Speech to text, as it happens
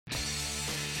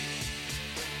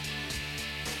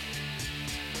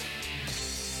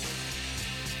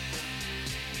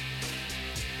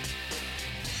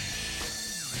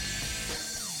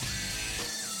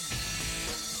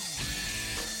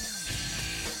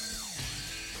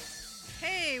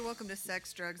welcome to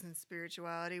Sex, Drugs, and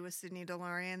Spirituality with Sydney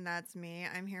DeLorean. That's me.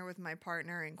 I'm here with my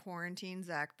partner in quarantine,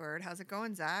 Zach Bird. How's it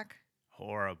going, Zach?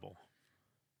 Horrible.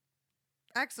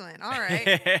 Excellent. All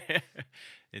right.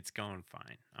 It's going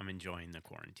fine. I'm enjoying the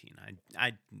quarantine.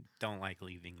 I don't like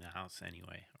leaving the house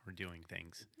anyway or doing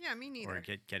things. Yeah, me neither. Or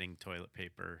getting toilet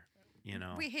paper,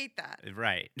 We hate that.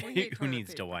 Right. We hate Who toilet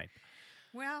needs to paper. wipe,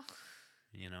 Well,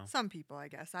 you know? some people, I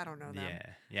guess. I don't know them.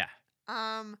 Yeah.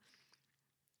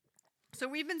 So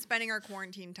we've been spending our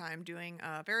quarantine time doing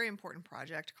a very important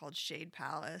project called Shade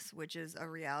Palace, which is a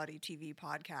reality TV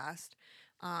podcast.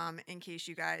 In case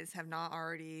you guys have not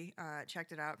already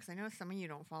checked it out, because I know some of you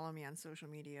don't follow me on social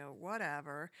media,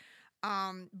 whatever.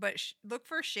 But look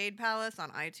for Shade Palace on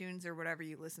iTunes or whatever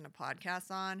you listen to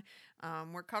podcasts on.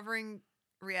 We're covering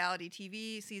reality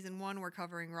TV season 1. We're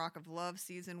covering Rock of Love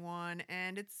season 1,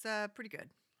 and it's pretty good.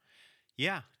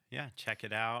 Yeah. Check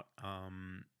it out.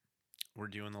 We're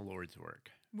doing the Lord's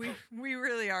work. We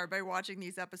really are, by watching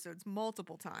these episodes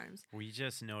multiple times. We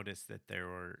just noticed that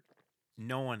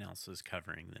no one else was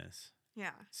covering this.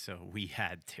 Yeah. So we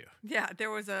had to. Yeah,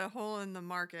 there was a hole in the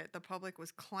market. The public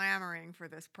was clamoring for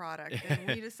this product, and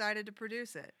we decided to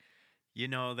produce it. You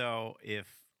know, though, if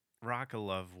Rock of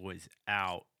Love was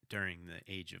out during the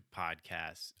age of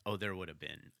podcasts, there would have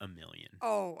been a million.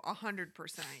 Oh,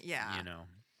 100%. Yeah. You know?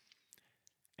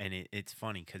 And it's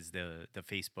funny because the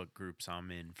Facebook groups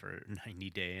I'm in for 90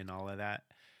 Day and all of that,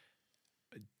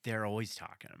 they're always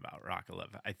talking about Rock of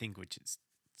Love, I think, which is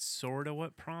sort of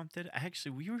what prompted.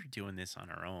 Actually, we were doing this on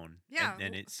our own. Yeah. And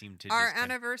then it seemed to our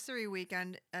anniversary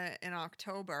weekend in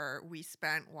October, we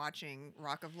spent watching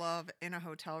Rock of Love in a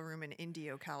hotel room in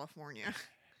Indio, California.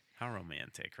 How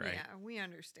romantic, right? Yeah, we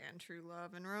understand true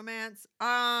love and romance.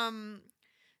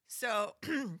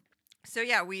 So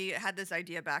yeah, we had this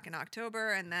idea back in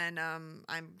October, and then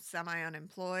I'm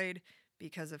semi-unemployed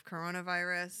because of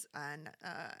coronavirus, and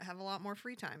have a lot more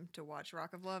free time to watch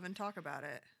Rock of Love and talk about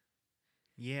it.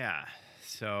 Yeah.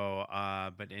 So,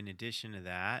 but in addition to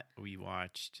that, we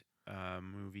watched a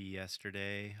movie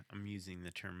yesterday. I'm using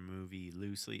the term movie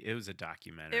loosely. It was a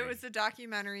documentary. It was a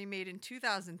documentary made in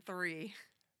 2003.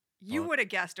 You would have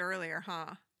guessed earlier,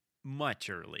 huh? Much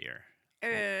earlier.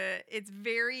 It's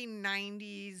very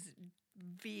 90s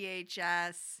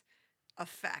VHS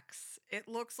effects. It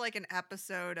looks like an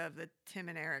episode of the Tim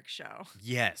and Eric show.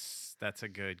 Yes, that's a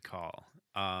good call.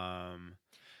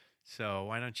 So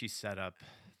why don't you set up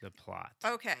the plot?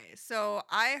 Okay, so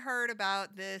I heard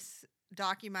about this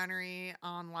documentary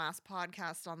on last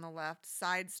podcast on the left,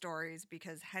 Side Stories,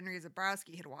 because Henry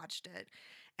Zabrowski had watched it,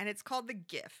 and it's called The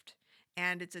Gift.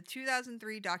 And it's a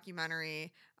 2003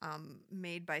 documentary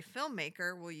made by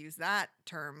filmmaker, we'll use that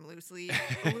term loosely,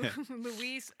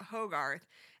 Louise Hogarth.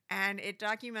 And it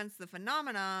documents the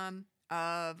phenomenon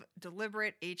of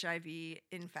deliberate HIV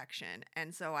infection.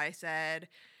 And so I said,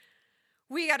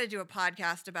 we got to do a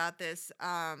podcast about this.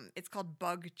 It's called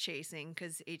Bug Chasing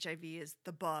because HIV is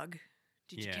the bug.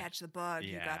 Did you catch the bug?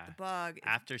 Yeah. You got the bug.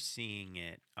 After seeing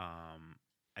it,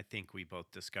 I think we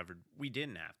both discovered we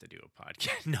didn't have to do a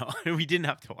podcast. No, we didn't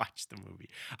have to watch the movie.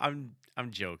 I'm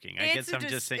joking. I guess I'm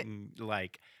just saying,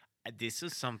 like, this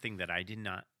is something that I did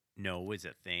not know was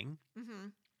a thing. Mm-hmm.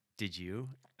 Did you?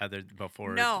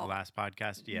 Before the last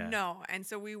podcast? Yeah. No. And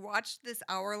so we watched this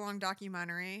hour-long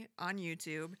documentary on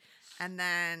YouTube, and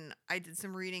then I did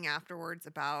some reading afterwards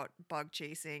about bug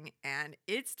chasing, and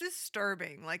it's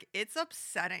disturbing. Like, it's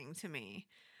upsetting to me.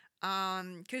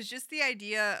 Because just the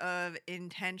idea of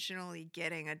intentionally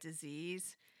getting a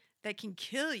disease that can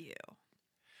kill you.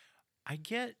 I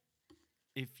get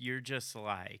if you're just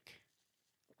like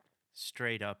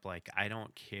straight up, like, I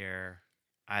don't care.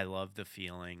 I love the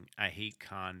feeling. I hate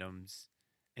condoms.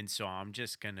 And so I'm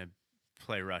just going to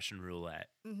play Russian roulette.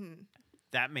 Mm-hmm.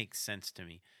 That makes sense to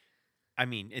me. I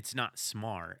mean, it's not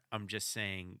smart. I'm just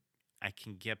saying I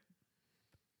can get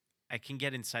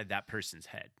inside that person's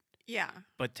head. Yeah.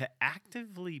 But to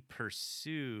actively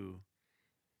pursue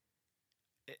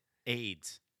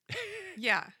AIDS.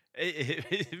 Yeah.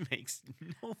 It makes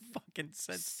no fucking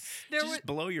sense. Just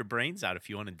blow your brains out if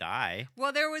you want to die.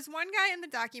 Well, there was one guy in the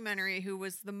documentary who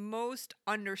was the most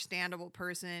understandable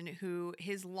person, who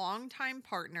his longtime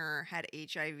partner had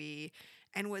HIV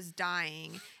and was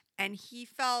dying. And he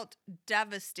felt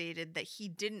devastated that he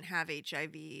didn't have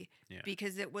HIV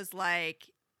because it was like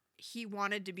he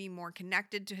wanted to be more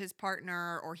connected to his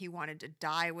partner, or he wanted to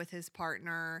die with his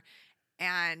partner,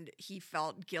 and he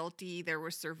felt guilty. There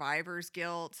was survivor's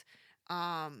guilt.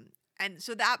 And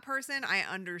so that person, I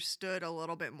understood a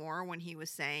little bit more when he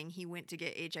was saying he went to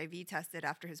get HIV tested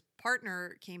after his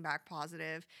partner came back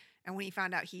positive, And when he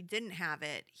found out he didn't have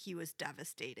it, he was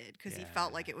devastated because he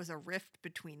felt like it was a rift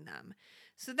between them.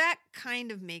 So that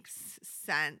kind of makes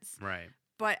sense. Right.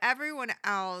 But everyone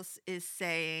else is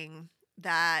saying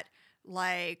that,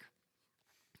 like,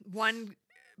 one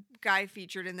guy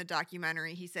featured in the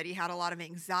documentary, he said he had a lot of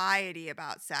anxiety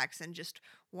about sex and just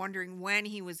wondering when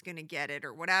he was going to get it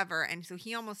or whatever. And so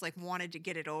he almost like wanted to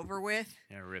get it over with.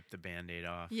 Yeah, rip the Band-Aid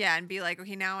off. Yeah, and be like,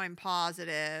 okay, now I'm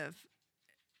positive.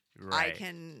 Right.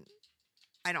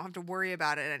 I don't have to worry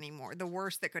about it anymore. The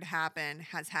worst that could happen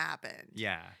has happened.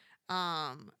 Yeah.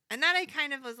 And then I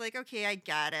kind of was like, okay, I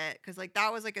get it. Cause like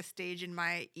that was like a stage in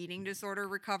my eating disorder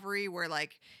recovery where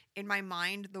like in my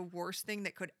mind, the worst thing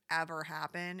that could ever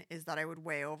happen is that I would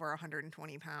weigh over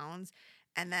 120 pounds.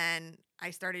 And then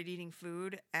I started eating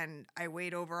food and I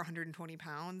weighed over 120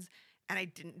 pounds and I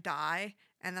didn't die.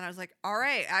 And then I was like, all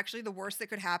right, actually the worst that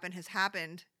could happen has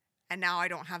happened. And now I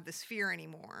don't have this fear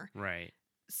anymore. Right.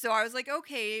 So I was like,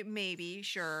 okay, maybe,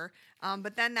 sure.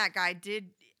 But then that guy did,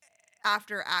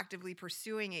 after actively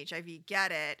pursuing HIV,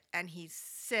 get it, and he's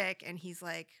sick, and he's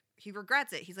like, he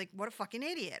regrets it. He's like, what a fucking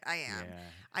idiot I am. Yeah.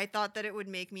 I thought that it would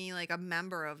make me like a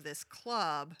member of this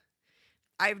club.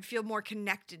 I would feel more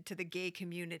connected to the gay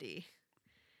community.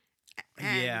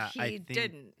 And Yeah, I he think,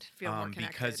 didn't feel more connected.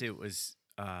 because it was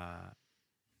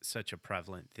such a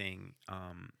prevalent thing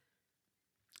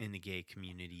in the gay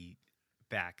community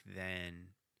back then,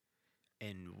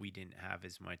 and we didn't have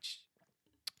as much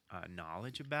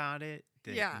knowledge about it.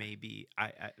 That Yeah. maybe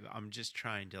I'm just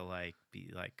trying to like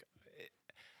be like,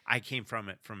 I came from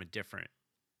it from a different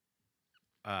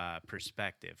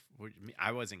perspective.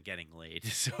 I wasn't getting laid,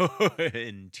 so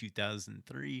in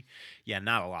 2003, yeah,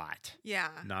 not a lot. Yeah.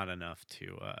 Not enough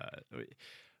to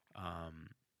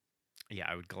yeah,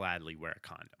 I would gladly wear a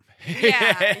condom.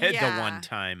 Yeah. The one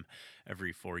time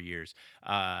every 4 years.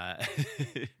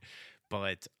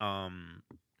 But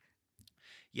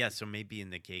yeah, so maybe in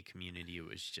the gay community it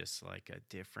was just like a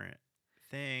different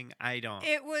thing. I don't.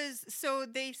 It was, so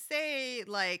they say,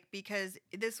 like, because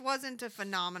this wasn't a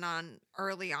phenomenon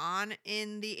early on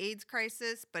in the AIDS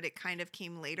crisis, but it kind of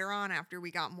came later on after we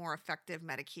got more effective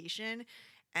medication.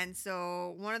 And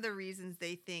so one of the reasons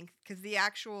they think, because the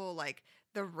actual, like,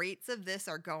 the rates of this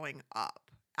are going up,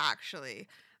 actually.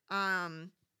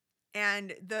 And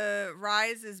the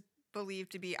rise is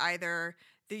believed to be either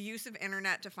the use of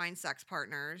internet to find sex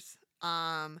partners,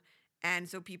 and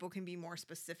so people can be more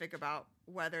specific about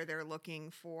whether they're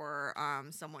looking for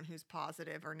someone who's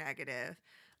positive or negative.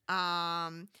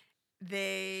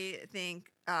 They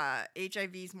think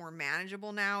HIV is more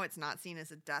manageable now. It's not seen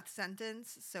as a death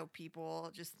sentence, so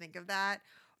people just think of that.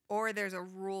 Or there's a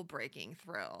rule-breaking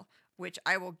thrill, which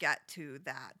I will get to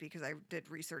that because I did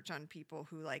research on people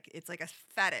who, like, it's like a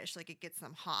fetish, like it gets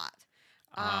them hot.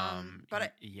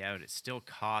 But yeah, but it still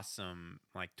costs them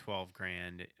like 12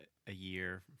 grand a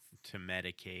year to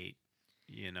medicate,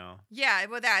 you know. yeah,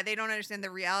 well, they don't understand the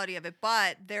reality of it.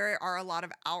 But there are a lot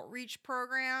of outreach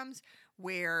programs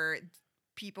where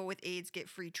people with AIDS get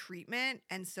free treatment.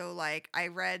 And so, like, I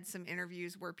read some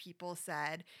interviews where people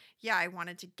said, yeah, I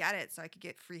wanted to get it so I could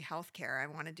get free health care. I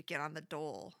wanted to get on the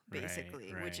dole,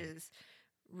 basically, which Right. is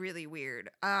really weird.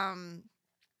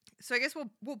 So I guess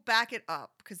we'll back it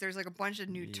up because there's like a bunch of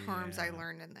new terms I Yeah.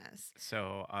 learned in this.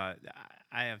 So I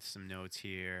have some notes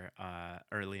here.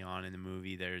 Early on in the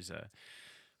movie, there's a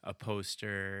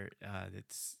poster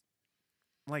that's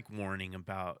like warning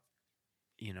about,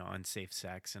 you know, unsafe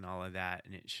sex and all of that,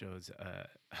 and it shows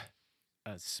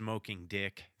a smoking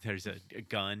dick. There's a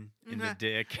gun in the Mhm.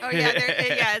 dick. Oh yeah,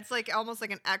 yeah, it's like almost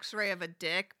like an X-ray of a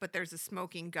dick, but there's a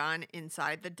smoking gun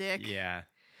inside the dick. Yeah.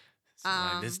 So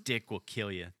like, this Um, dick will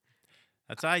kill you.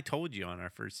 That's what I told you on our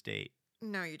first date.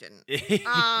 No, you didn't.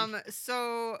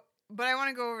 So, but I want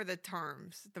to go over the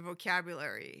terms, the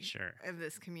vocabulary Sure. of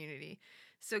this community.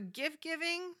 So, gift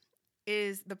giving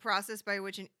is the process by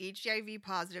which an HIV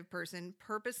positive person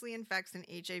purposely infects an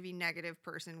HIV negative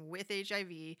person with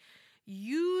HIV,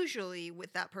 usually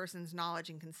with that person's knowledge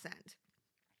and consent.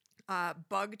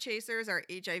 Bug chasers are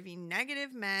HIV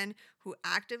negative men who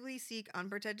actively seek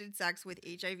unprotected sex with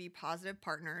HIV positive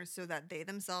partners so that they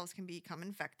themselves can become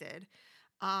infected.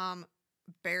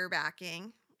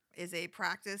 Barebacking is a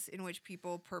practice in which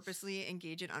people purposely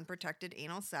engage in unprotected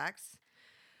anal sex.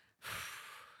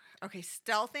 Okay,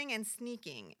 stealthing and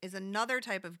sneaking is another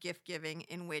type of gift giving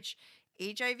in which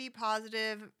HIV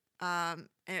positive an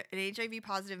HIV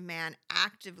positive man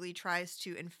actively tries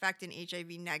to infect an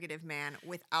HIV negative man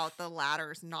without the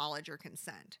latter's knowledge or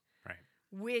consent, Right.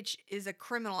 which is a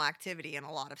criminal activity in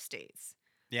a lot of states.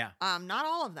 Yeah. Not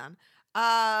all of them.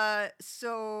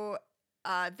 So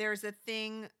there's a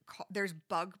thing, there's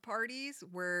bug parties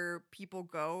where people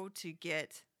go to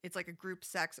get, it's like a group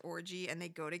sex orgy and they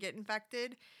go to get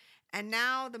infected. And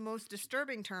now the most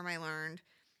disturbing term I learned,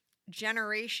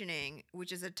 generationing,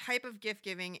 which is a type of gift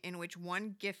giving in which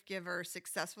one gift giver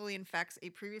successfully infects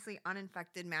a previously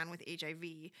uninfected man with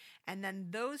HIV, and then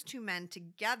those two men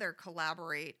together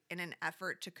collaborate in an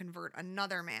effort to convert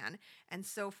another man, and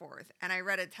so forth. And I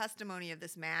read a testimony of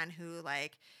this man who,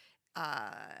 like,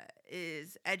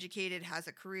 is educated, has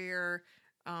a career,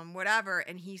 whatever,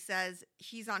 and he says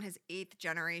he's on his 8th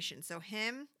generation. So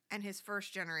him and his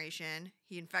first generation,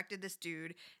 he infected this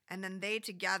dude, and then they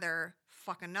together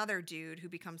fuck another dude who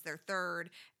becomes their third,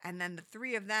 and then the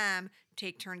three of them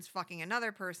take turns fucking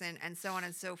another person, and so on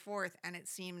and so forth. And it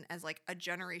seemed as like a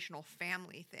generational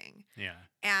family thing. Yeah.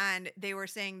 And they were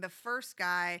saying the first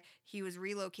guy, he was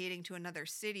relocating to another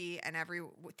city and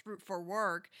for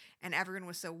work, and everyone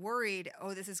was so worried,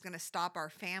 oh, this is going to stop our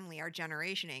family, our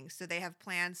generationing. So they have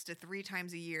plans to 3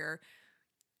 times a year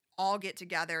all get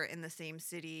together in the same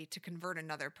city to convert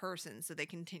another person so they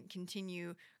can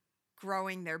continue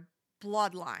growing their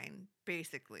bloodline,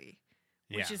 basically,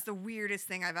 which is the weirdest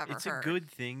thing I've ever heard. It's a good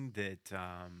thing that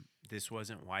this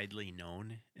wasn't widely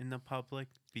known in the public,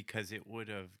 because it would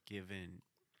have given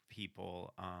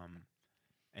people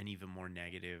an even more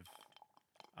negative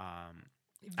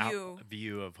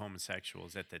view of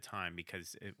homosexuals at the time,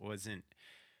 because it wasn't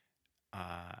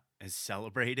as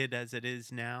celebrated as it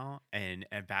is now. And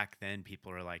back then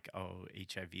people were like, oh,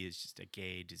 HIV is just a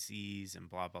gay disease and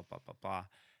blah, blah, blah, blah, blah.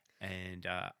 And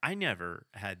I never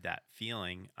had that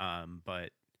feeling,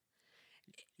 but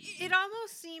it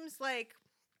almost seems like,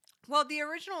 well, the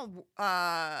original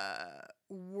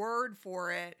word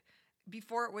for it,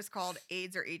 before it was called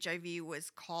AIDS or HIV,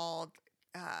 was called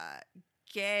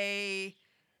gay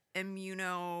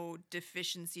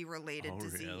immunodeficiency related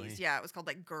disease. Really? Yeah, it was called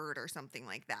like GERD or something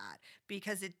like that,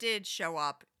 because it did show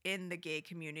up in the gay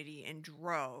community in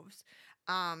droves.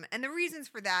 And the reasons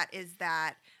for that is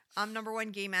that number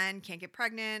one, gay men can't get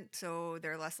pregnant, so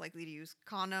they're less likely to use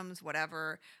condoms,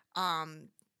 whatever.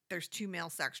 There's 2 male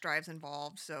sex drives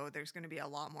involved, so there's going to be a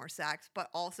lot more sex. But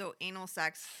also, anal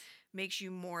sex makes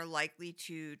you more likely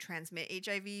to transmit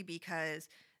HIV, because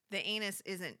the anus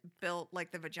isn't built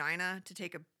like the vagina to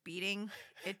take a beating.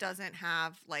 It doesn't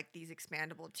have like these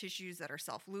expandable tissues that are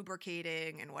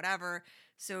self-lubricating and whatever.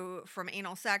 So from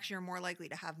anal sex, you're more likely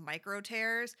to have micro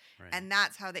tears. Right. And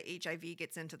that's how the HIV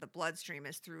gets into the bloodstream,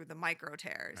 is through the micro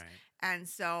tears. Right. And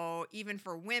so even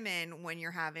for women, when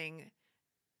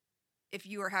if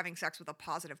you are having sex with a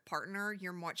positive partner,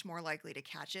 you're much more likely to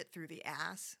catch it through the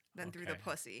ass than through the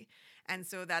pussy. And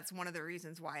so that's one of the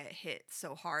reasons why it hit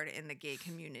so hard in the gay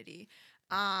community.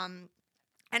 And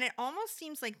it almost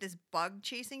seems like this bug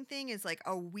chasing thing is like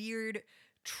a weird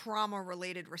trauma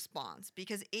related response,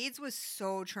 because AIDS was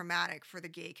so traumatic for the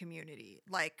gay community.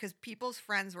 Like, because people's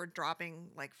friends were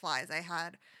dropping like flies. I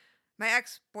had my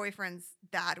ex-boyfriend's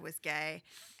dad was gay,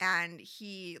 and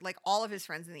he, like, all of his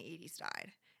friends in the 80s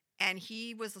died. And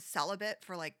he was a celibate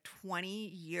for like 20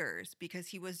 years because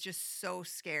he was just so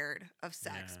scared of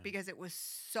sex. Because it was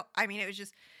so, I mean, it was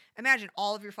just, imagine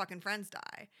all of your fucking friends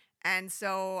die. And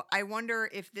so I wonder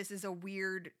if this is a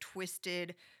weird,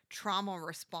 twisted trauma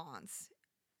response.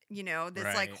 You know,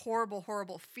 this like horrible,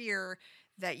 horrible fear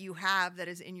that you have that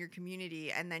is in your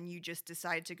community. And then you just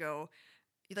decide to go,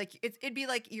 like, it'd be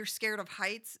like you're scared of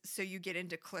heights, so you get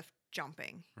into cliff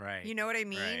jumping. Right. You know what I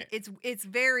mean? Right. It's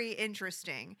very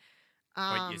interesting.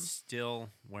 But you still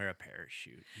wear a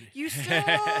parachute. You still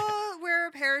wear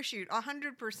a parachute,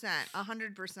 100%,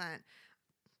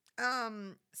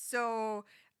 100%. So,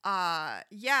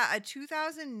 yeah, a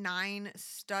 2009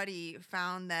 study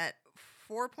found that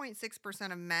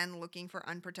 4.6% of men looking for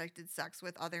unprotected sex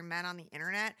with other men on the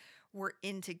internet were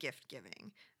into gift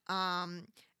giving.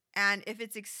 And if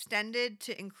it's extended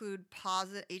to include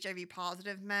HIV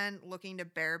positive men looking to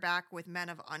bareback with men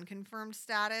of unconfirmed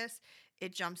status,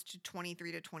 it jumps to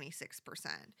 23 to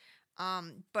 26%.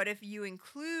 But if you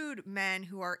include men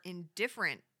who are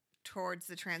indifferent towards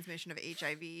the transmission of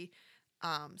HIV,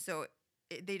 so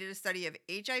they did a study of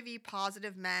HIV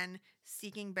positive men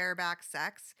seeking bareback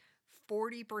sex,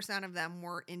 40% of them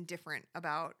were indifferent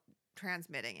about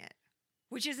transmitting it,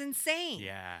 which is insane.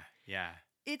 Yeah.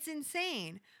 It's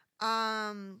insane.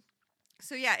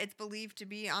 So yeah, it's believed to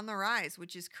be on the rise,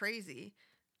 which is crazy.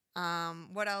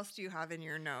 What else do you have in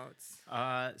your notes?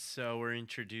 So we're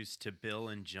introduced to Bill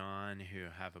and John, who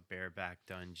have a bareback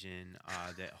dungeon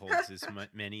that holds as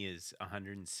many as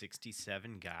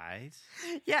 167 guys.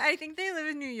 Yeah, I think they live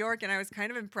in New York, and I was kind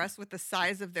of impressed with the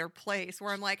size of their place,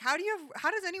 where I'm like, how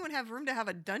does anyone have room to have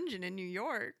a dungeon in New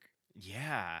York?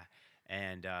 Yeah.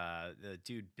 And the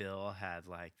dude Bill had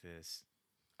like this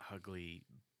ugly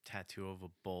tattoo of a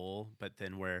bull, but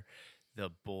then where the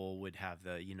bull would have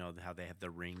the, how they have the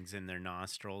rings in their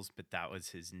nostrils, but that was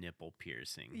his nipple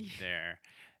piercing there.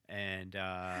 And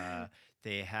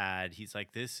he's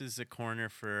like, this is a corner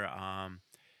for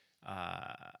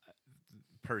uh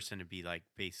person to be like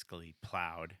basically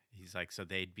plowed. He's like, so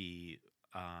they'd be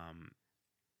um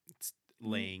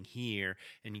laying here,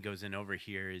 and he goes in over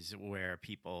here is where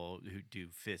people who do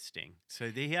fisting.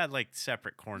 So they had like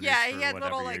separate corners Yeah, for he had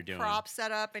whatever little you're like doing. props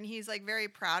set up, and he's like very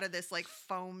proud of this like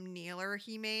foam kneeler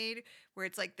he made, where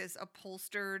it's like this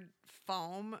upholstered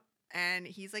foam. And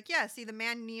he's like, yeah, see, the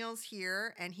man kneels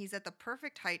here, and he's at the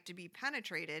perfect height to be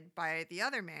penetrated by the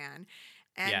other man.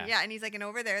 And Yeah. yeah, and he's like, and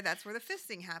over there, that's where the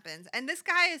fisting happens. And this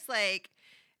guy is like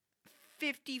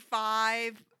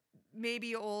 55,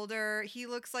 maybe older. He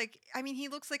looks like, I mean, he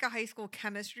looks like a high school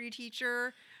chemistry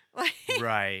teacher. Like,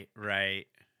 Right, right.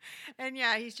 and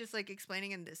yeah, he's just like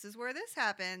explaining, and this is where this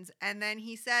happens. And then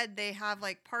he said they have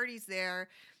like parties there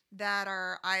that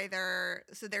are either,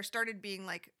 so there started being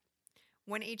like,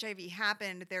 when HIV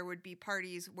happened, there would be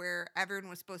parties where everyone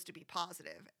was supposed to be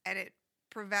positive, and it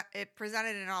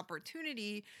presented an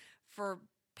opportunity for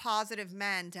positive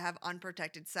men to have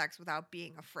unprotected sex without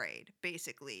being afraid.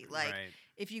 Basically, like Right.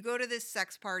 if you go to this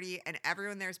sex party and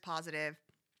everyone there's positive,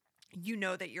 you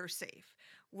know that you're safe,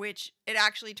 which it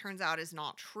actually turns out is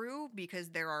not true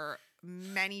because there are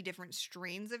many different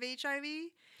strains of HIV.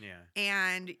 Yeah.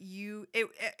 And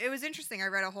it was interesting. I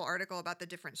read a whole article about the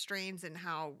different strains and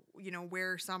how,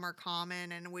 where some are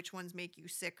common and which ones make you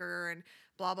sicker and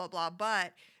blah blah blah,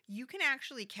 but you can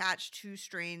actually catch two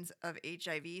strains of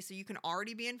HIV. So you can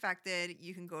already be infected,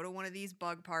 you can go to one of these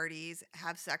bug parties,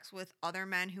 have sex with other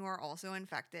men who are also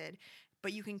infected,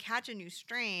 but you can catch a new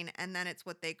strain, and then it's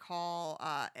what they call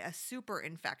a super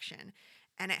infection,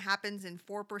 and it happens in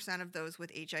 4% of those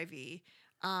with HIV.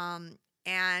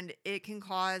 And it can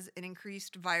cause an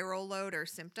increased viral load or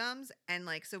symptoms. And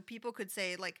like, so people could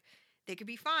say like, they could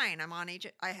be fine.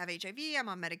 I have HIV. I'm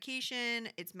on medication.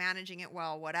 It's managing it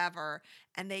well, whatever.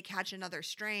 And they catch another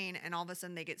strain, and all of a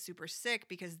sudden they get super sick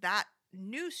because that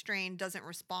new strain doesn't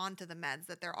respond to the meds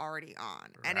that they're already on.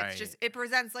 And it's just, Right. it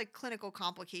presents like clinical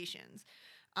complications.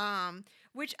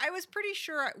 Which I was pretty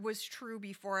sure was true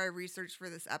before I researched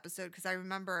for this episode, because I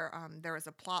remember there was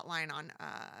a plot line on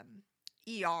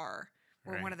ER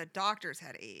where one Right. of the doctors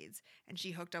had AIDS, and she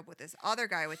hooked up with this other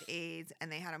guy with AIDS,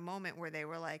 and they had a moment where they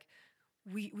were like,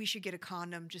 we should get a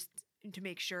condom just to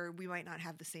make sure we might not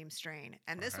have the same strain.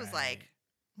 And this was like, Right.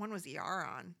 when was ER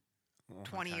on? A long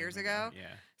 20 time years ago.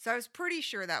 Yeah. So I was pretty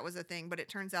sure that was a thing, but it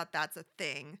turns out that's a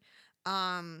thing.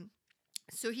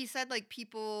 So he said like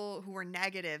people who were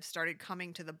negative started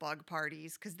coming to the bug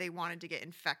parties because they wanted to get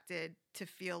infected to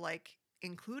feel like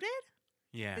included.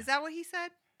 Yeah. Is that what he said?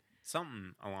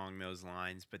 Something along those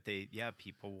lines, but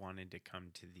people wanted to come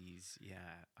to these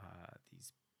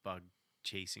these bug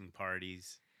chasing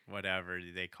parties, whatever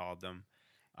they called them.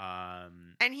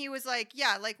 And he was like,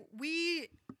 yeah, like we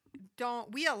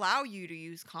allow you to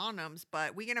use condoms,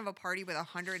 but we can have a party with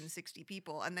 160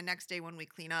 people, and the next day when we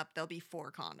clean up, there'll be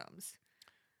 4 condoms.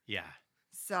 Yeah.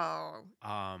 So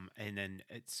And then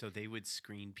so they would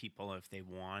screen people if they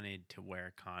wanted to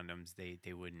wear condoms. They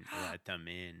wouldn't let them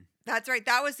in. that's right.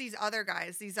 That was these other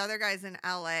guys in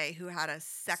LA who had a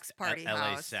sex party LA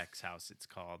house. Sex House, it's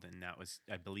called, and that was,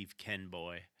 I believe, Ken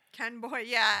Boy. Ken Boy,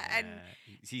 yeah. And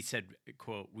he said,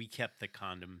 quote, "We kept the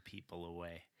condom people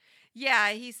away."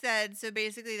 yeah, he said, so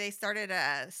basically they started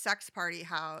a sex party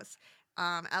house,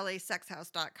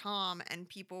 lasexhouse.com, and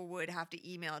people would have to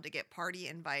email to get party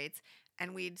invites,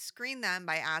 and we'd screen them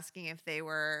by asking if they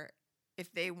wore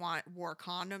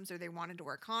condoms or they wanted to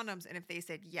wear condoms, and if they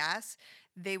said yes,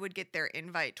 they would get their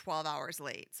invite 12 hours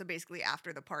late. So basically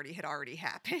after the party had already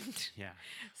happened. Yeah.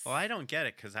 Well, I don't get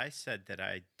it, because I said that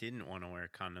I didn't want to wear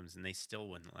condoms, and they still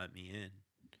wouldn't let me in.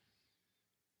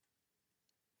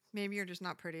 Maybe you're just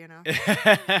not pretty enough.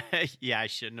 Yeah, I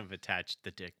shouldn't have attached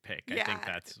the dick pic. I think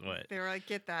that's what they were like,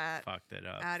 get that fucked it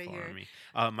up outta for here. me.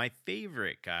 My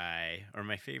favorite guy, or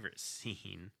my favorite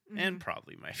scene, and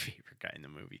probably my favorite guy in the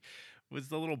movie, was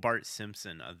the little Bart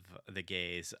Simpson of the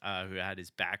gays, who had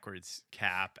his backwards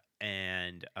cap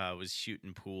and was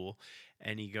shooting pool.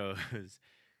 And he goes,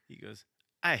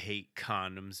 "I hate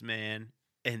condoms, man."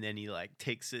 And then he like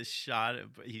takes this shot,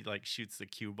 he like shoots the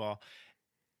cue ball.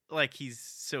 Like he's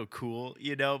so cool,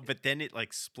 but then it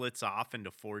like splits off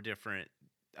into 4 different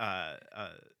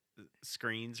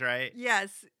screens, right?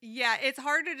 Yes. Yeah. It's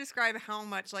hard to describe how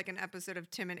much like an episode of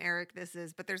Tim and Eric this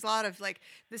is, but there's a lot of like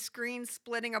the screen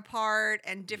splitting apart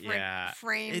and different Yeah,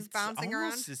 frames it's bouncing around.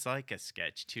 almost it's like a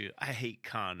sketch too. I hate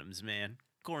condoms, man.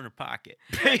 Corner pocket.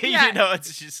 Yeah.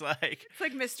 It's just like, It's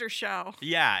like Mr. Show.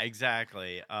 yeah,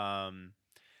 exactly.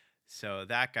 So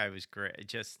that guy was great.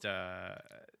 Just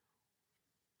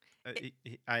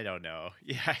I don't know.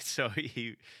 Yeah, so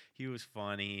he was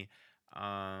funny.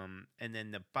 And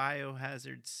then the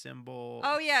biohazard symbol.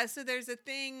 Oh yeah, so there's a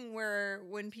thing where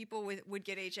when people would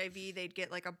get HIV, they'd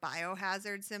get like a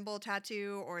biohazard symbol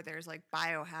tattoo, or there's like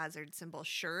biohazard symbol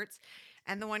shirts.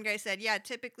 And the one guy said, yeah,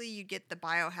 typically you get the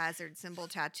biohazard symbol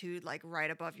tattooed like right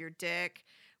above your dick,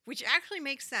 which actually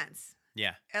makes sense.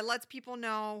 Yeah, It lets people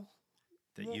know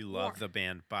that you more. love the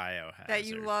band Biohazard. That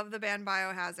you love the band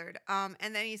Biohazard. And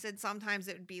then he said sometimes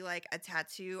it would be like a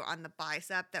tattoo on the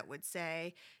bicep that would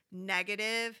say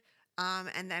negative.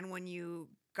 And then when you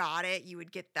got it, you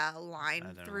would get that line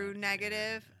I don't through know.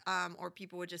 negative. Or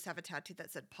people would just have a tattoo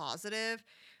that said positive,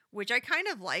 which I kind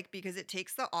of like because it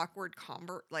takes the awkward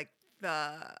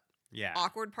Yeah.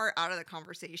 awkward part out of the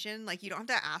conversation. Like you don't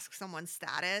have to ask someone's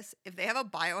status. If they have a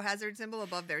biohazard symbol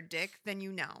above their dick, then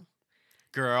you know.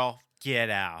 Girl, get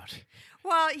out.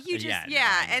 Well, you just, Yeah, no,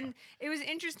 yeah. I know. And it was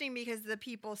interesting because the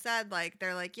people said, like,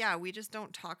 they're like, yeah, we just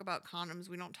don't talk about condoms.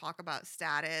 We don't talk about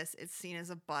status. It's seen as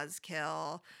a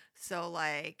buzzkill. So,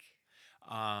 like,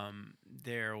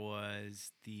 There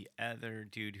was the other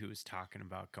dude who was talking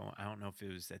about going, I don't know if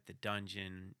it was at the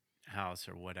dungeon house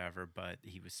or whatever, but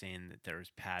he was saying that there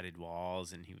was padded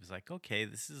walls, and he was like, okay,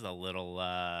 this is a little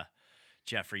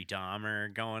Jeffrey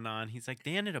Dahmer going on. He's like,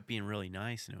 they ended up being really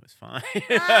nice and it was fine.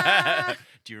 Ah.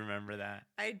 Do you remember that?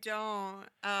 I don't.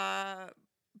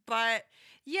 But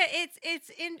yeah,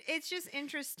 it's just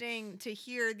interesting to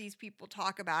hear these people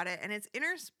talk about it, and it's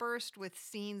interspersed with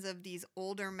scenes of these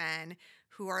older men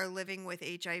who are living with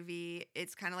HIV.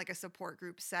 It's kind of like a support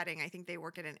group setting. I think they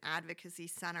work at an advocacy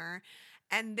center,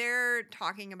 and they're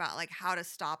talking about like how to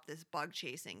stop this bug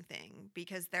chasing thing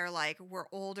because they're like, we're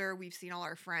older, we've seen all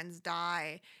our friends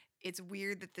die. It's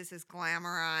weird that this is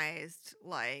glamorized,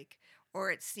 like, or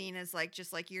it's seen as like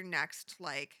just like your next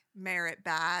like merit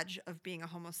badge of being a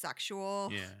homosexual.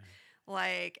 Yeah.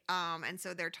 Like, and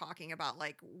so they're talking about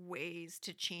like ways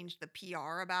to change the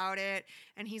PR about it.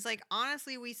 And he's like,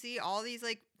 honestly, we see all these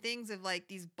like things of like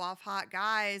these buff hot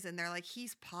guys, and they're like,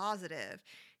 he's positive.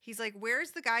 He's like,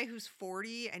 where's the guy who's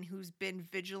 40 and who's been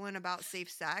vigilant about safe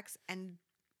sex and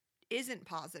isn't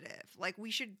positive? Like,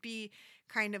 we should be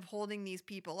kind of holding these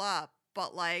people up.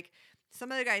 But like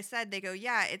some of the guys said, they go,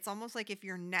 yeah, it's almost like if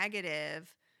you're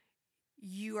negative,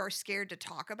 you are scared to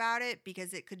talk about it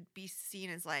because it could be seen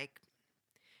as like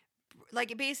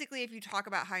basically if you talk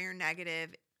about how you're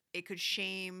negative, it could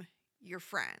shame your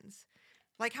friends.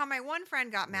 Like how my one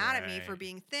friend got mad at me for Right.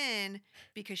 being thin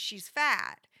because she's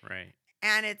fat. Right.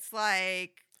 And it's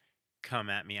like, Come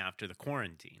at me after the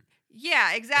quarantine.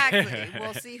 yeah, exactly.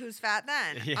 We'll see who's fat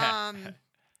then. Yeah.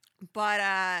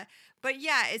 But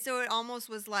yeah, so it almost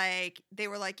was like they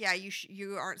were like, yeah,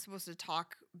 you aren't supposed to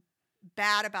talk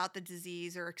bad about the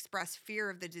disease or express fear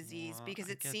of the disease Well, because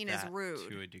I it's get seen as that rude.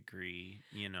 to a degree,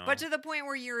 you know. But to the point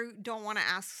where you don't want to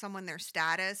ask someone their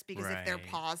status because if they're Right.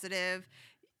 positive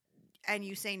and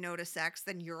you say no to sex,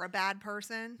 then you're a bad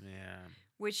person, Yeah.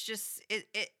 which just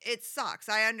it sucks.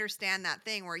 I understand that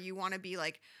thing where you want to be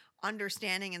like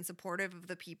understanding and supportive of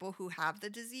the people who have the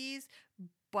disease,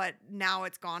 but now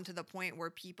it's gone to the point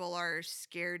where people are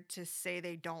scared to say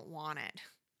they don't want it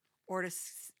or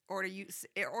to use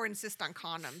or insist on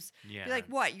condoms. Yeah. Be like,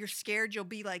 what? You're scared you'll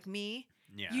be like me?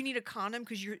 yeah. You need a condom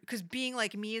because being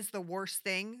like me is the worst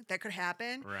thing that could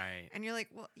happen. Right. And you're like,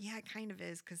 well, yeah, it kind of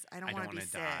is because I don't I want don't to be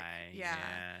want to sick. die.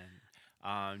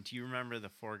 Yeah. Do you remember the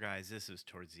four guys? This was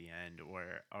towards the end, or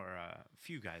a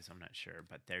few guys. I'm not sure,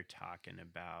 but they're talking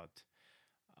about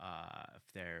if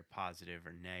they're positive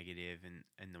or negative,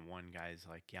 and the one guy's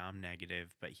like, "Yeah, I'm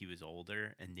negative," but he was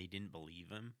older, and they didn't believe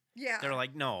him. Yeah. They're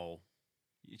like, "No,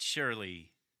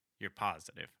 surely you're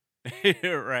positive,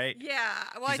 right?" Yeah.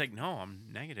 Well, He's like, "No, I'm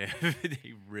negative."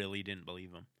 They really didn't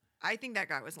believe him. I think that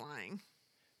guy was lying.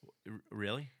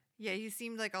 Really? Yeah, he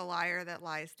seemed like a liar that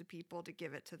lies to people to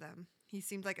give it to them. He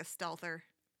seemed like a stealther.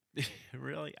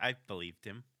 Really? I believed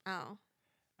him. Oh,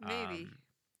 maybe. Um,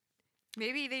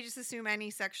 Maybe they just assume any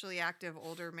sexually active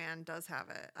older man does have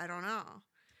it. I don't know.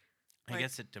 I Like-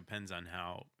 guess it depends on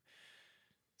how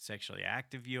sexually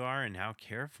active you are and how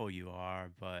careful you are,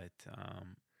 but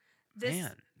this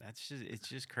Man, it's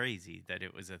just crazy that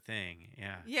it was a thing.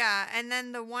 Yeah. Yeah, and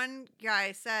then the one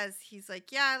guy says he's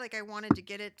like, yeah, like I wanted to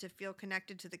get it to feel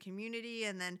connected to the community,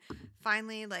 and then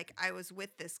finally, like I was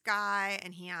with this guy,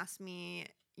 and he asked me,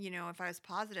 if I was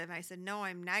positive. And I said, no,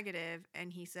 I'm negative,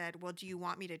 and he said, well, do you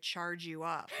want me to charge you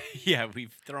up? Yeah,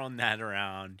 we've thrown that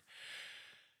around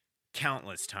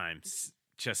countless times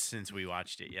just since we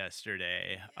watched it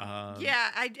yesterday.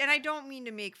 Yeah, I don't mean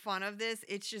to make fun of this.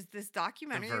 It's just this The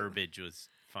documentary. verbiage was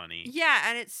funny. Yeah,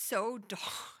 and it's so dark.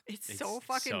 It's so It's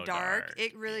fucking so dark. dark,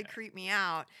 It really yeah. creeped me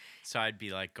out. So I'd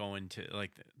be like going to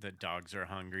like the dogs are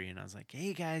hungry, and I was like,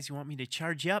 "Hey guys, you want me to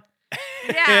charge you up?"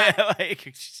 Yeah. Like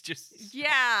it's just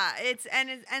Yeah,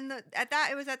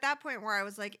 it was at that point where I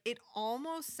was like, it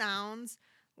almost sounds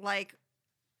like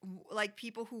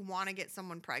people who want to get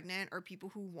someone pregnant or people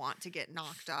who want to get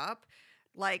knocked up,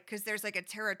 like because there's like a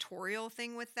territorial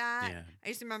thing with that. Yeah. I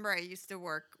used to remember I used to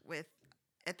work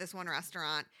at this one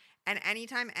restaurant, and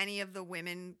anytime any of the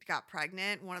women got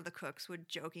pregnant, one of the cooks would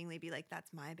jokingly be like,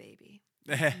 "That's my baby."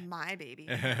 My baby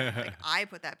in her. Like I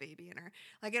put that baby in her,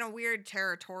 like in a weird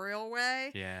territorial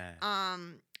way. Yeah.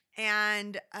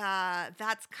 And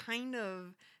that's kind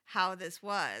of how this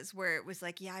was, where it was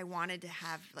like, yeah, I wanted to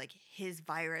have like his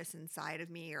virus inside of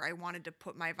me, or I wanted to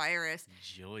put my virus.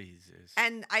 Jesus.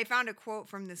 And I found a quote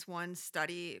from this one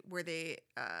study where it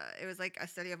was like a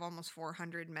study of almost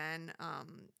 400 men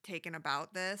taken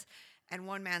about this. And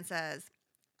one man says,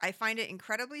 I find it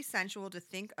incredibly sensual to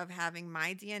think of having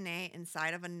my DNA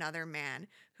inside of another man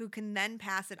who can then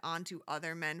pass it on to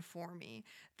other men for me.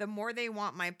 The more they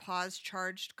want my pause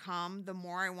charged cum, the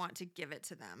more I want to give it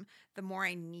to them, the more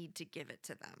I need to give it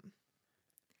to them.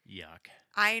 Yuck.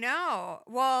 I know.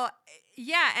 Well,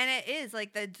 yeah, and it is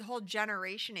like the whole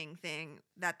generationing thing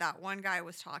that one guy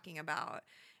was talking about.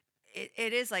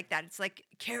 It is like that. It's like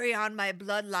carry on my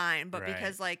bloodline, but Right.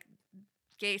 because like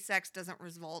gay sex doesn't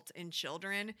result in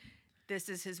children, this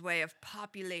is his way of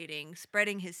populating,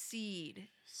 spreading his seed.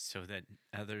 So that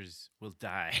others will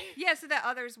die. Yeah, so that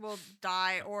others will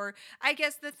die. Or I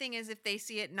guess the thing is, if they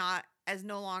see it not as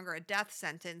no longer a death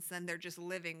sentence, then they're just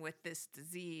living with this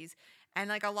disease. And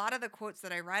like a lot of the quotes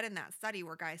that I read in that study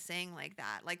were guys saying like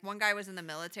that. Like one guy was in the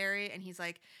military and he's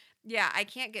like, yeah, I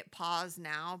can't get pause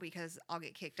now because I'll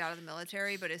get kicked out of the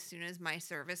military. But as soon as my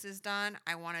service is done,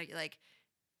 I want to like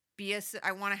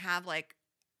I want to have like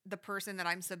the person that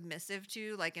I'm submissive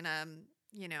to, like in a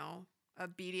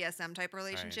BDSM type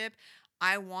relationship.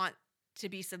 Right. I want to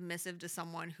be submissive to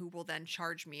someone who will then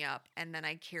charge me up, and then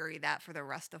I carry that for the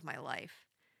rest of my life.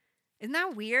 Isn't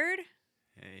that weird?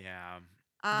 Yeah.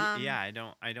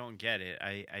 Yeah, I don't get it.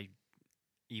 I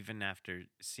even after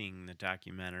seeing the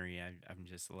documentary, I'm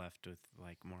just left with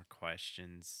like more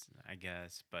questions, I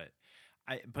guess, but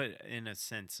in a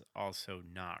sense also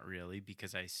not really,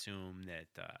 because I assume that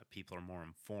people are more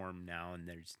informed now and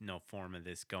there's no form of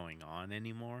this going on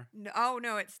anymore.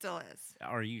 No, it still is.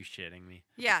 Are you shitting me?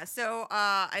 Yeah, so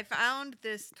I found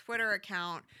this Twitter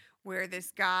account where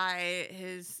this guy,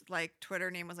 his like Twitter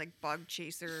name was like Bug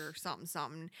Chaser or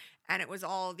something, and it was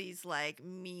all these like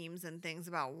memes and things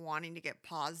about wanting to get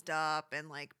paused up, and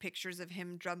like pictures of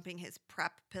him dumping his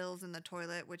PrEP pills in the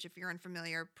toilet, which if you're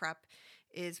unfamiliar, PrEP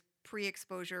is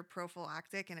pre-exposure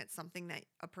prophylactic, and it's something that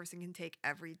a person can take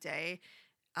every day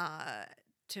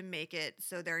to make it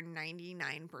so they're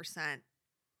 99%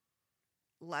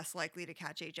 less likely to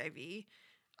catch HIV.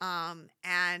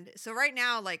 And so right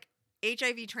now, like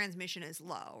HIV transmission is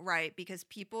low, right? Because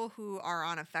people who are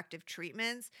on effective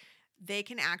treatments, they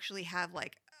can actually have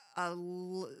like a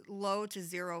low to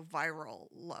zero viral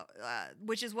load,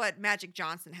 which is what Magic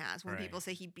Johnson has. When people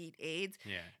say he beat AIDS,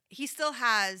 he still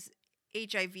has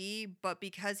HIV, but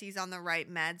because he's on the right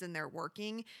meds and they're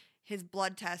working, his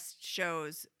blood test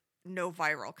shows no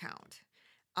viral count.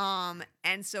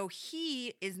 And so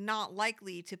he is not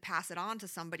likely to pass it on to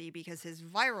somebody because his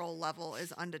viral level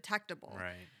is undetectable.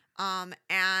 Right.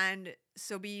 And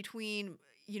so between,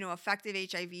 effective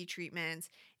HIV treatments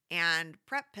and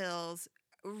PrEP pills,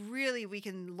 really we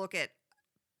can look at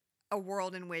a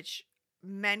world in which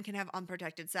men can have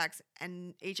unprotected sex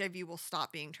and HIV will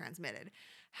stop being transmitted.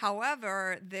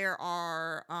 However, there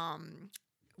are,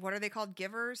 what are they called?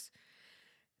 Givers?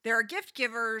 There are gift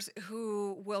givers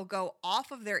who will go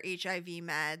off of their HIV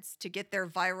meds to get their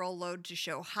viral load to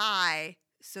show high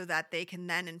so that they can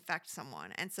then infect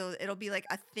someone. And so it'll be like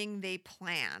a thing they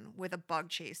plan with a bug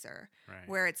chaser,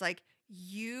 where it's like,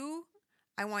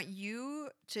 I want you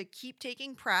to keep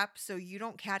taking PrEP so you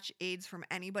don't catch AIDS from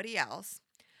anybody else.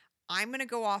 I'm going to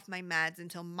go off my meds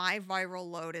until my viral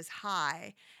load is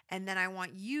high. And then I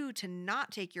want you to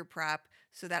not take your PrEP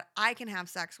so that I can have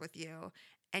sex with you.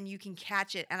 and you can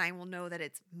catch it, and I will know that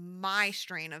it's my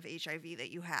strain of HIV that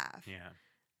you have. Yeah.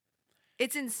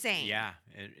 It's insane. Yeah,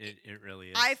 it really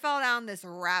is. I fell down this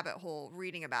rabbit hole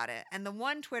reading about it. And the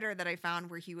one Twitter that I found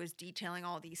where he was detailing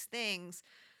all these things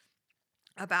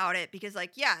about it, because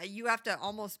like, yeah, you have to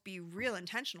almost be real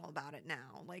intentional about it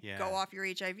now. Like, Yeah. go off your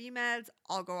HIV meds,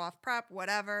 I'll go off PrEP,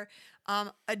 whatever.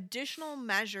 Additional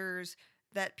measures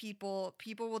that people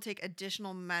will take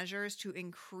additional measures to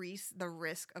increase the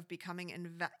risk of becoming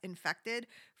infected.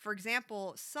 For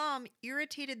example, some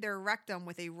irritated their rectum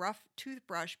with a rough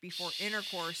toothbrush before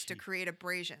intercourse to create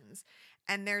abrasions.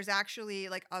 And there's actually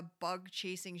like a bug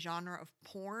chasing genre of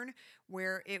porn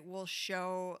where it will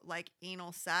show like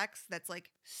anal sex that's like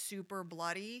super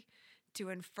bloody to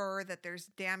infer that there's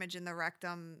damage in the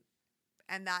rectum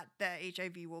and that the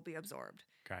HIV will be absorbed.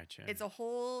 Gotcha. It's a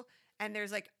whole, and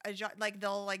there's like like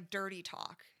they'll like dirty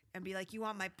talk and be like, "You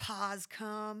want my paws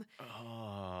cum?"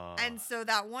 Oh. And so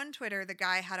that one Twitter, the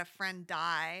guy had a friend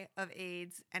die of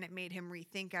AIDS, and it made him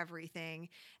rethink everything.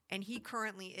 And he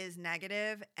currently is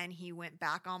negative, and he went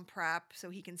back on PrEP so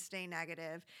he can stay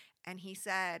negative. And he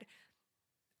said,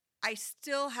 "I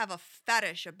still have a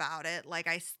fetish about it. Like,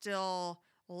 I still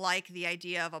like the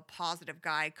idea of a positive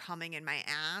guy coming in my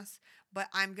ass, but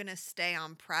I'm going to stay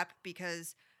on PrEP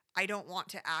because I don't want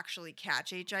to actually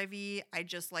catch HIV. I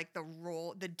just like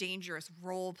the dangerous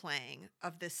role playing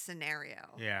of this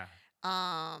scenario." Yeah.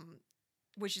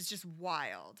 Which is just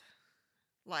wild.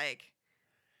 Like,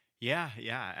 Yeah.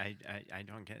 I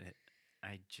don't get it.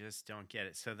 I just don't get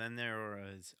it. So then there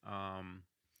was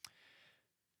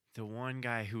the one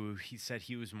guy who he said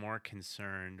he was more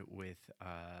concerned with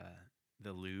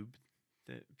the lube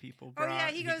that people Oh, brought. yeah,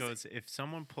 he goes, if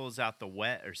someone pulls out the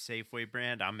Wet or Safeway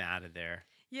brand, I'm out of there.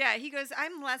 yeah, he goes,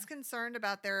 "I'm less concerned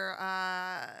about their,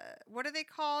 what do they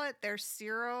call it? Their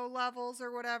sero levels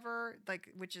or whatever, like,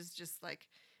 which is just like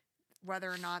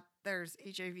whether or not there's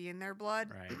HIV in their blood."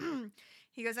 Right.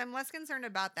 He goes, "I'm less concerned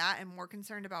about that and more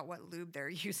concerned about what lube they're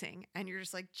using." And you're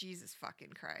just like, Jesus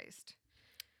fucking Christ.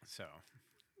 So.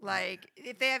 Like,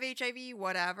 if they have HIV,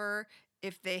 whatever.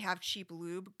 If they have cheap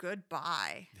lube,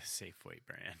 goodbye. The Safeway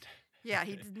brand. Yeah,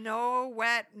 he's no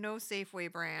Wet, no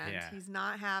Safeway brand. Yeah. He's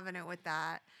not having it with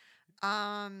that.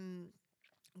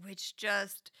 Which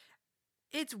just,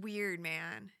 it's weird,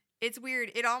 man. It's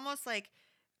weird. It almost like,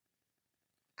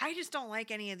 I just don't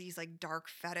like any of these like dark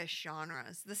fetish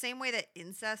genres. The same way that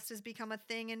incest has become a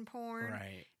thing in porn.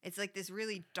 Right. It's like this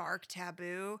really dark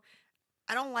taboo.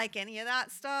 I don't like any of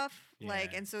that stuff.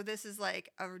 Like, Yeah. and so this is like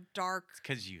a dark. It's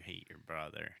because you hate your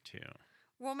brother too.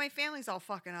 Well, my family's all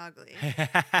fucking ugly.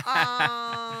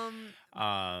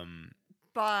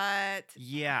 But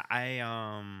Yeah,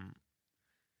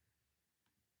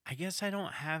 I guess I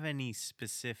don't have any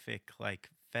specific like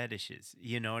fetishes.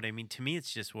 You know what I mean? To me,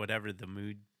 it's just whatever the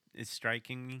mood is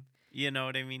striking me. You know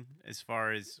what I mean? As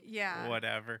far as yeah,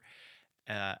 whatever.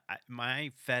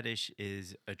 My fetish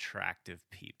is attractive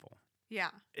people.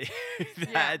 yeah,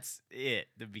 That's it,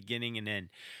 the beginning and end.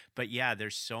 But yeah,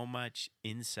 there's so much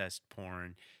incest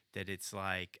porn that it's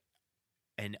like,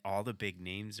 and all the big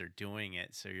names are doing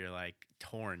it. So you're like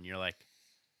torn. You're like,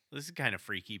 this is kind of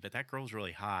freaky, but that girl's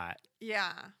really hot.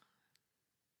 yeah.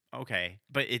 Okay,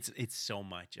 but it's so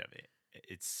much of it.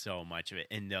 It's so much of it,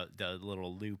 and the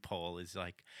little loophole is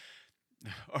like,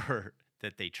 or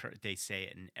that they say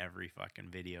it in every fucking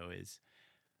video is,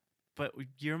 but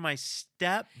you're my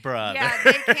step brother. Yeah,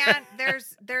 they can't.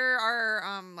 There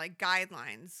are like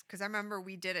guidelines, because I remember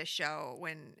we did a show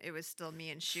when it was still me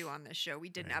and Shu on this show. We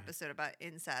did an Right. episode about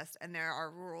incest, and there are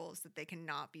rules that they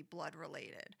cannot be blood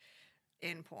related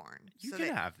in porn. You So can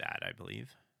they, have that, I believe,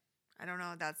 I don't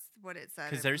know. That's what it said.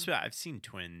 because I've seen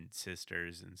twin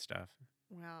sisters and stuff.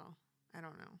 Well, I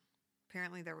don't know.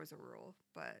 Apparently there was a rule,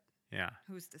 but Yeah,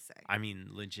 who's to say? I mean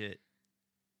legit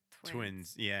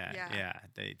twins. Yeah, Yeah. yeah,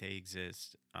 they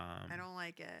exist. I don't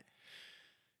like it.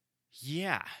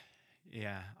 Yeah.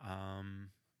 Yeah.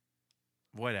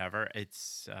 Whatever.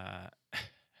 It's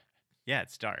yeah,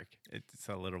 it's dark. It's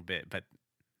a little bit, but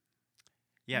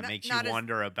yeah, it Not- makes not you as-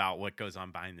 wonder about what goes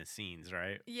on behind the scenes,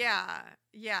 right? Yeah,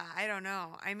 I don't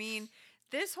know. I mean,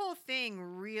 this whole thing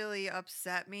really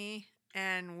upset me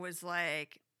and was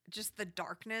like just the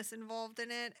darkness involved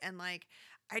in it, and like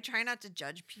I try not to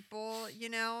judge people,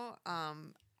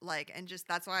 like, and just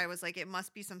that's why I was like, it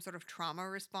must be some sort of trauma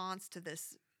response to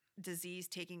this disease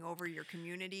taking over your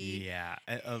community. Yeah,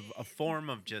 a form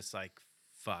of just like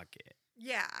fuck it.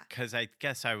 Yeah. Cuz I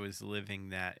guess I was living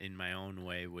that in my own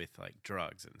way with like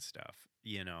drugs and stuff,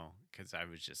 cuz I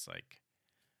was just like,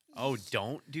 "Oh,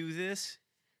 don't do this?"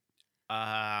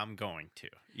 I'm going to,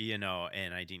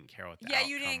 and I didn't care what the Yeah,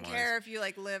 you outcome didn't was. care if you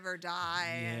like live or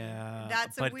die. Yeah, And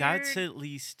that's a but that's weird. at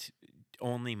least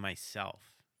only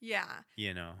myself, Yeah.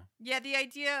 you know. Yeah, the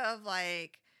idea of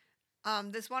like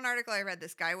this one article I read,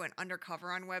 this guy went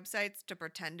undercover on websites to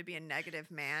pretend to be a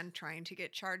negative man trying to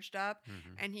get charged up.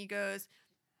 Hmm. And he goes,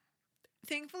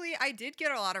 thankfully, I did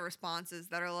get a lot of responses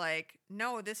that are like,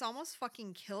 no, this almost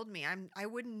fucking killed me. I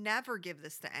would never give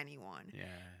this to anyone. Yeah.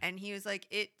 And he was like,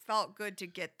 it felt good to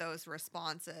get those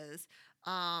responses.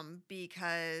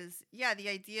 Because yeah, the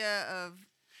idea of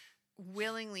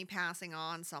willingly passing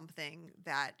on something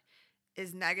that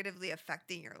is negatively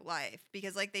affecting your life,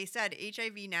 because like they said,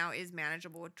 HIV now is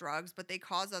manageable with drugs, but they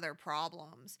cause other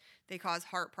problems. They cause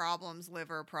heart problems,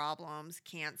 liver problems,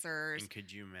 cancers. And could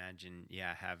you imagine,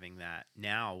 having that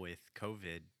now with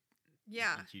COVID?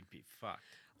 Yeah. You'd be fucked.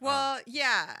 Well,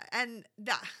 yeah, and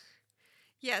that.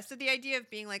 Yeah, so the idea of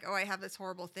being like, oh, I have this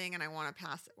horrible thing and I want to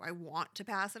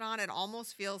pass it on, it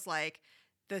almost feels like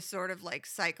this sort of like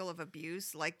cycle of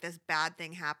abuse, like this bad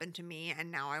thing happened to me and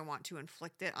now I want to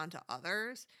inflict it onto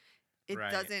others. It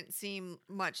Right. doesn't seem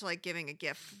much like giving a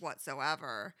gift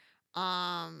whatsoever.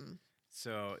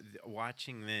 So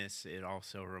watching this, it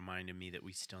also reminded me that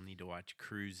we still need to watch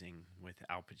Cruising with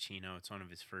Al Pacino. It's one of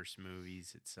his first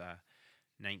movies. It's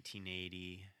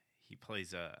 1980. He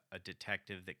plays a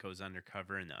detective that goes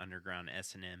undercover in the underground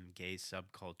S&M gay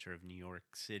subculture of New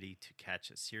York City to catch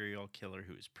a serial killer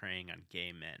who is preying on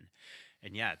gay men.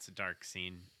 And yeah, it's a dark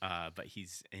scene, but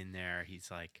he's in there.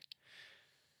 He's like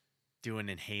doing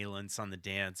inhalants on the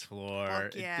dance floor.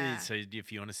 Fuck yeah. So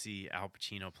if you want to see Al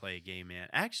Pacino play a gay man,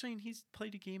 actually, he's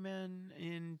played a gay man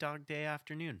in Dog Day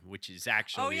Afternoon, which is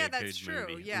actually a that's good true.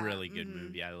 movie. Yeah. Really good Mhm.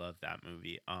 movie. I love that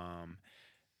movie.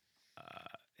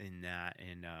 In that,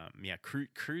 and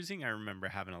Cruising, I remember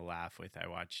having a laugh with. I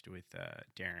watched with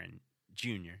Darren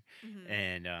Jr. Mhm.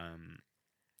 and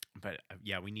but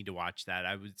yeah, we need to watch that.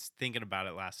 I was thinking about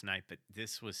it last night, but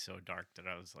this was so dark that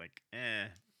I was like,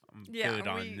 I'm Yeah, good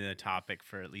on the topic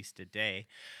for at least a day.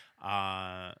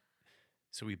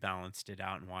 So we balanced it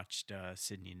out and watched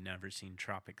Sydney Never Seen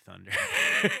Tropic Thunder.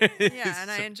 Yeah, and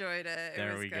I enjoyed it.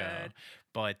 It was good. Go.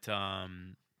 But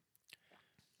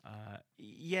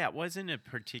yeah, it wasn't a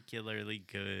particularly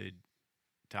good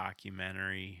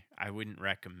documentary. I wouldn't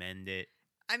recommend it.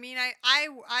 I mean,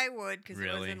 I would, because it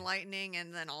was Really? enlightening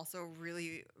and then also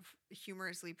really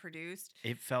humorously produced.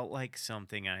 It felt like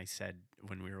something I said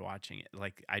when we were watching it,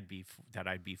 like I'd be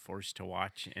forced to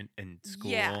watch in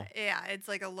school. Yeah, it's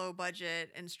like a low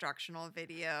budget instructional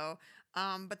video.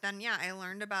 But then yeah, I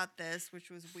learned about this, which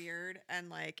was weird, and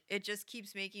like it just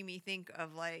keeps making me think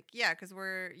of like, yeah, because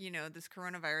we're, this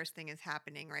coronavirus thing is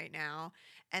happening right now,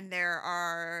 and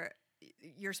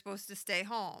you're supposed to stay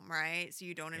home, right? So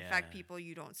you don't infect Yeah. people,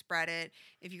 you don't spread it.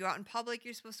 If you go out in public,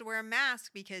 you're supposed to wear a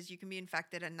mask because you can be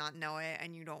infected and not know it,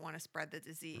 and you don't want to spread the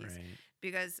disease. Right.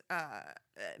 Because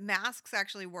masks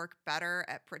actually work better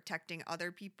at protecting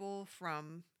other people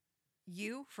from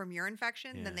your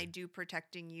infection than Yeah. they do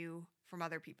protecting you from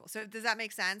other people. So does that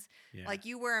make sense? Yeah. Like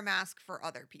you wear a mask for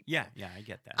other people. Yeah, I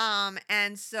get that.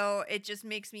 And so it just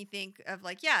makes me think of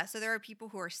like, yeah, so there are people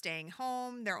who are staying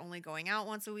home, they're only going out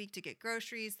once a week to get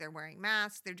groceries, they're wearing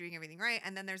masks, they're doing everything right.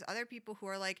 And then there's other people who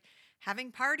are like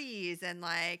having parties and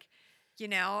like,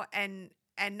 and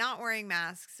not wearing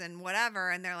masks and whatever,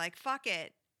 and they're like, fuck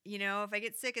it. If I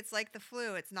get sick, it's like the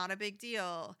flu. It's not a big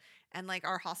deal. And like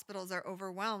our hospitals are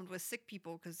overwhelmed with sick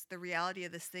people because the reality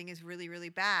of this thing is really, really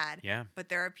bad. Yeah. But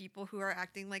there are people who are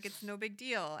acting like it's no big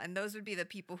deal. And those would be the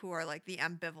people who are like the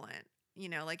ambivalent.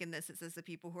 Like in this, it says the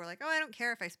people who are like, oh, I don't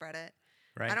care if I spread it.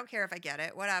 Right. I don't care if I get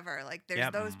it. Whatever. Like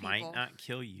there's those people. Might not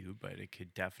kill you, but it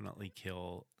could definitely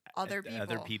kill other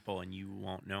people, and you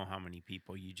won't know how many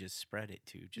people you just spread it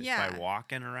to just Yeah. by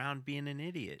walking around being an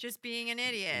idiot. Just being an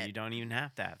idiot. You don't even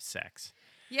have to have sex.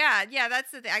 Yeah,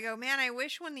 that's the thing. I go, man, I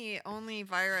wish when the only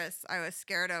virus I was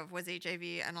scared of was HIV,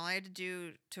 and all I had to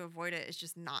do to avoid it is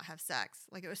just not have sex.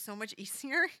 Like, it was so much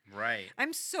easier. Right.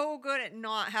 I'm so good at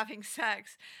not having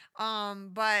sex.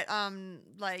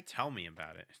 Like... Tell me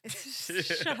about it.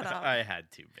 Shut up. I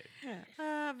had to, babe.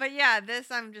 But yeah,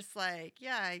 this, I'm just like,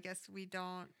 yeah, I guess we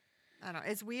don't... I don't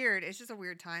know. It's weird. It's just a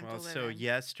weird time to live so in.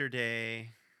 yesterday,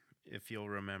 if you'll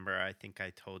remember, I think I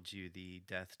told you the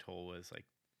death toll was like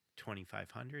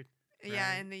 2,500. Yeah,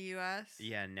 right? in the U.S.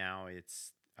 Yeah, now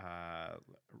it's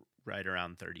right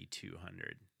around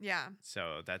 3,200. Yeah.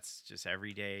 So that's just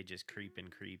every day, just creeping.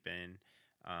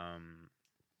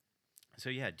 So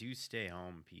yeah, do stay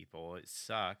home, people. It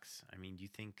sucks. I mean, do you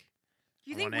think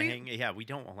You I think want to we hang. Yeah, we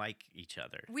don't like each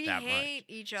other we that hate much.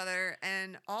 each other,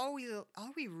 and all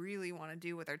we really want to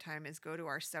do with our time is go to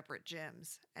our separate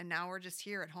gyms, and now we're just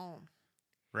here at home.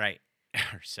 Right.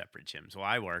 Our separate gyms. Well,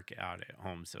 I work out at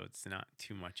home, so it's not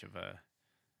too much of a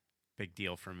big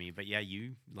deal for me. But yeah,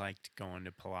 you liked going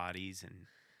to Pilates and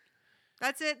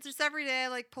That's it. Just every day,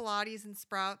 like Pilates and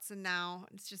Sprouts, and now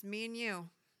it's just me and you.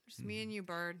 Just me and you,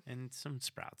 Bird. some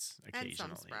Sprouts And some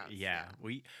occasionally. Sprouts, Yeah,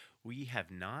 yeah. we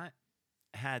have not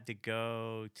had to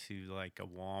go to like a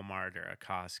Walmart or a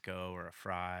Costco or a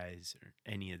Fry's or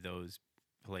any of those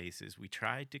places. We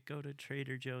tried to go to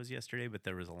Trader Joe's yesterday, but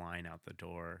there was a line out the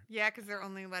door. Yeah, because they're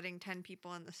only letting 10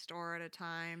 people in the store at a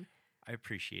time. I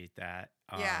appreciate that.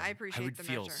 Yeah, I I appreciate would the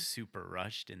feel measure. super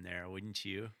rushed in there, wouldn't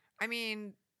you? I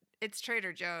mean, it's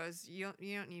Trader Joe's. You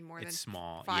don't need more than It's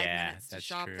small. 5 minutes to That's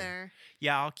shop true. there.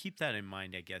 Yeah, I'll keep that in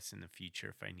mind, I guess, in the future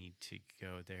if I need to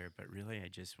go there. But really, I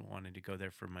just wanted to go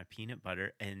there for my peanut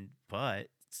butter. But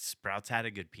Sprouts had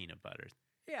a good peanut butter.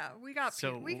 Yeah, we got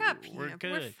So we got we're peanut.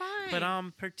 We're good. fine. But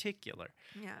I'm particular.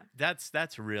 Yeah.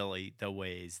 That's really the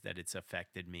ways that it's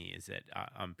affected me is that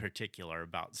I'm particular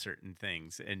about certain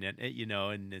things. And,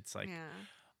 and it's like, Yeah.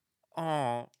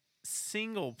 oh,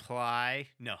 single ply.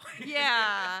 No.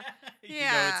 Yeah.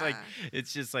 It's like, Yeah.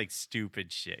 it's just like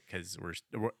stupid shit because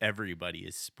everybody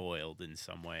is spoiled in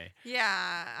some way.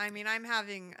 Yeah, I mean, I'm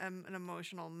having an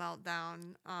emotional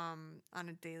meltdown on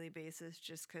a daily basis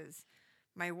just because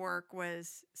my work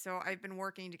was so I've been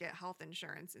working to get health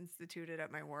insurance instituted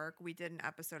at my work. We did an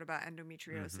episode about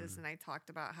endometriosis, Hmm. and I talked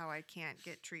about how I can't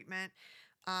get treatment.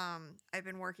 I've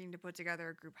been working to put together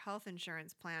a group health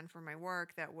insurance plan for my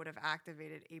work that would have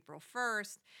activated April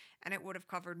 1st, and it would have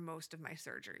covered most of my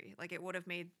surgery. Like it would have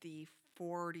made the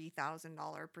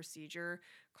 $40,000 procedure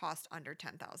cost under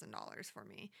 $10,000 for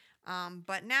me.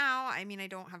 But now, I mean, I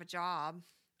don't have a job.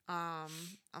 I'm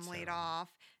laid So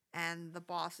off, and the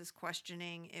boss is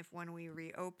questioning if when we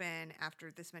reopen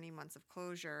after this many months of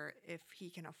closure, if he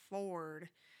can afford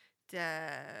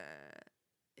to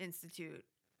institute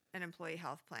an employee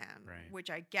health plan, right. which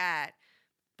I get.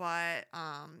 But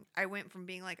I went from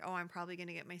being like, oh, I'm probably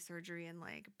gonna get my surgery in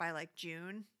like by like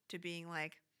June to being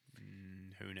like,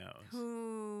 Who knows?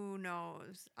 who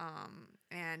knows?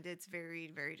 And it's very,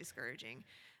 very discouraging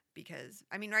because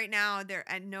I mean, right now there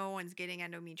and no one's getting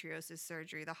endometriosis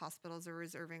surgery. The hospitals are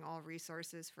reserving all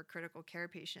resources for critical care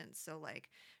patients. So like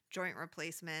joint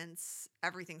replacements,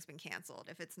 everything's been canceled.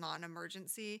 If it's not an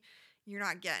emergency, you're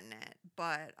not getting it.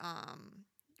 But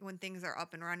when things are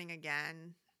up and running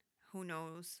again, who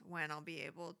knows when I'll be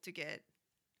able to get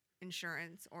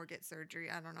insurance or get surgery.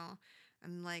 I don't know.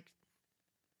 I'm like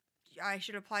I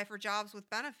should apply for jobs with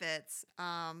benefits,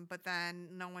 but then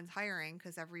no one's hiring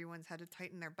because everyone's had to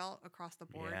tighten their belt across the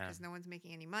board Yeah. because no one's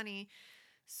making any money.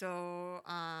 So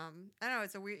I don't know.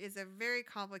 It's a very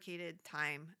complicated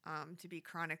time to be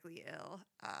chronically ill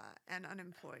and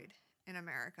unemployed in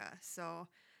America. So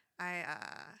I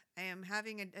am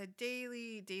having a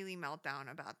daily meltdown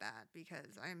about that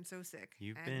because I am so sick.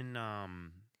 You've And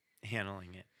been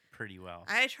handling it pretty well.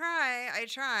 I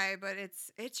try, but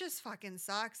it just fucking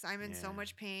sucks. I'm in so Yeah.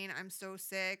 much pain. I'm so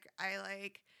sick.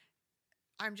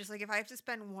 I'm just like if I have to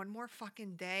spend one more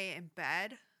fucking day in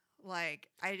bed, like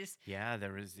I just Yeah,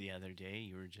 there was the other day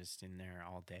you were just in there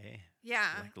all day. yeah,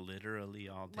 Like literally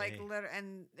all like day.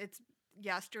 and it's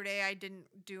yesterday I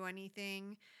didn't do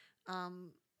anything.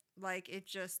 Um like it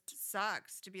just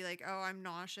sucks to be like, "Oh, I'm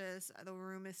nauseous. The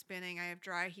room is spinning. I have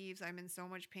dry heaves. I'm in so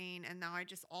much pain and now I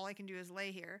just all I can do is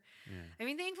lay here." Yeah. I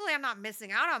mean, thankfully, I'm not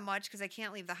missing out on much because I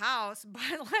can't leave the house.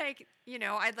 But like,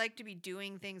 I'd like to be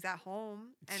doing things at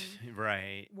home and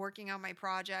Right. working on my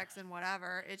projects and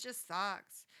whatever. It just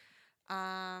sucks.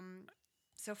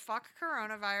 So fuck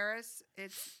coronavirus.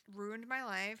 It's ruined my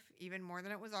life even more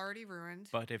than it was already ruined.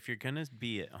 But if you're gonna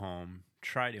be at home,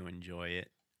 try to enjoy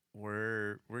it.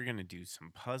 We're gonna do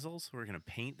some puzzles. We're gonna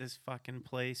paint this fucking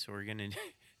place. We're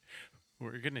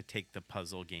gonna take the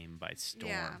puzzle game by storm,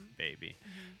 Yeah. baby.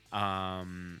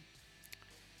 Mhm.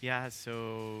 Yeah.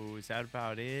 So is that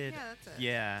about it? Yeah, that's it.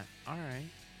 Yeah. All right.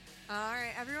 All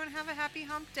right, everyone, have a happy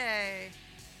hump day.